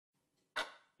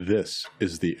This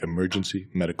is the Emergency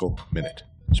Medical Minute,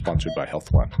 sponsored by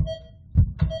Health One.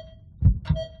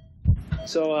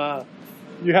 So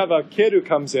you have a kid who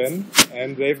comes in,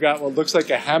 and they've got what looks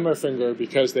like a hammer finger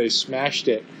because they smashed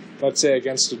it, let's say,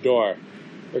 against a door.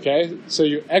 Okay? So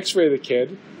you x-ray the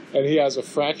kid, and he has a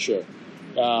fracture.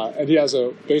 And he has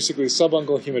a basically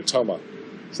subungal hematoma.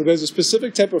 So there's a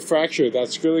specific type of fracture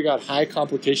that's really got high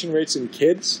complication rates in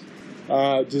kids.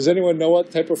 Does anyone know what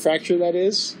type of fracture that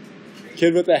is?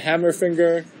 Kid with a hammer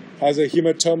finger has a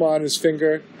hematoma on his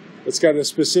finger. It's got a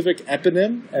specific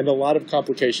eponym and a lot of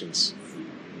complications.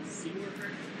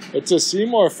 It's a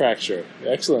Seymour fracture.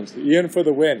 Excellent. Ian for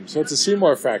the win. So it's a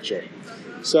Seymour fracture.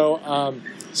 So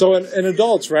in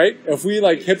adults, right? If we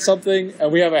hit something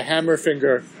and we have a hammer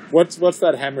finger, what's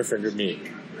that hammer finger mean?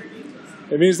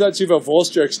 It means that you've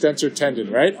avulsed your extensor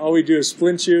tendon, right? All we do is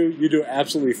splint you. You do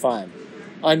absolutely fine.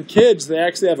 On kids, they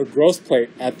actually have a growth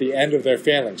plate at the end of their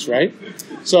phalanx, right?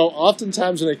 So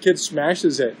oftentimes when a kid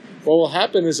smashes it, what will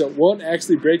happen is it won't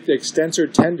actually break the extensor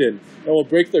tendon. It will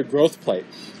break their growth plate.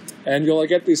 And you'll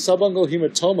get these subungal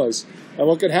hematomas. And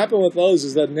what can happen with those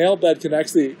is that nail bed can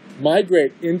actually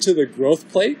migrate into the growth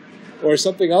plate, or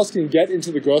something else can get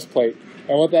into the growth plate.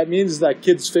 And what that means is that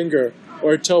kid's finger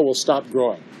or toe will stop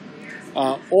growing.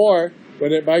 Or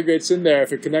when it migrates in there,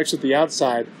 if it connects with the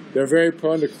outside, they're very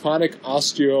prone to chronic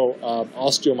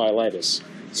osteomyelitis.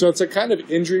 So it's a kind of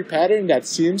injury pattern that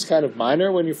seems kind of minor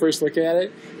when you first look at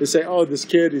it. You say, oh, this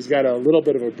kid, he's got a little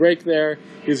bit of a break there.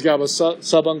 He's got a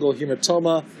subungal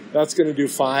hematoma. That's going to do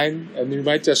fine, and you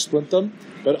might just splint them.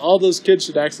 But all those kids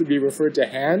should actually be referred to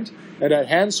hand. And at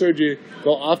hand surgery,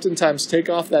 they'll oftentimes take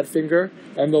off that finger,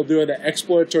 and they'll do an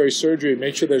exploratory surgery,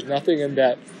 make sure there's nothing in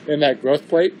that growth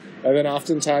plate. And then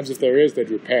oftentimes, if there is, they'd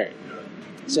repair it.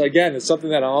 So again, it's something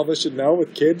that all of us should know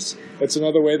with kids. It's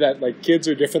another way that kids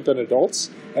are different than adults,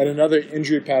 and another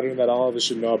injury pattern that all of us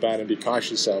should know about and be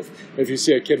cautious of. If you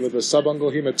see a kid with a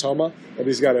subungal hematoma, and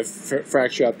he's got a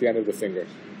fracture at the end of the finger.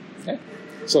 Okay?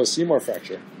 So a Seymour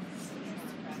fracture.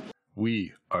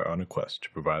 We are on a quest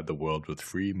to provide the world with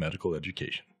free medical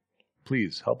education.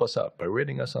 Please help us out by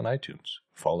rating us on iTunes,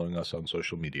 following us on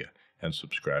social media, and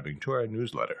subscribing to our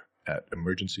newsletter at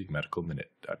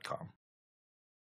emergencymedicalminute.com.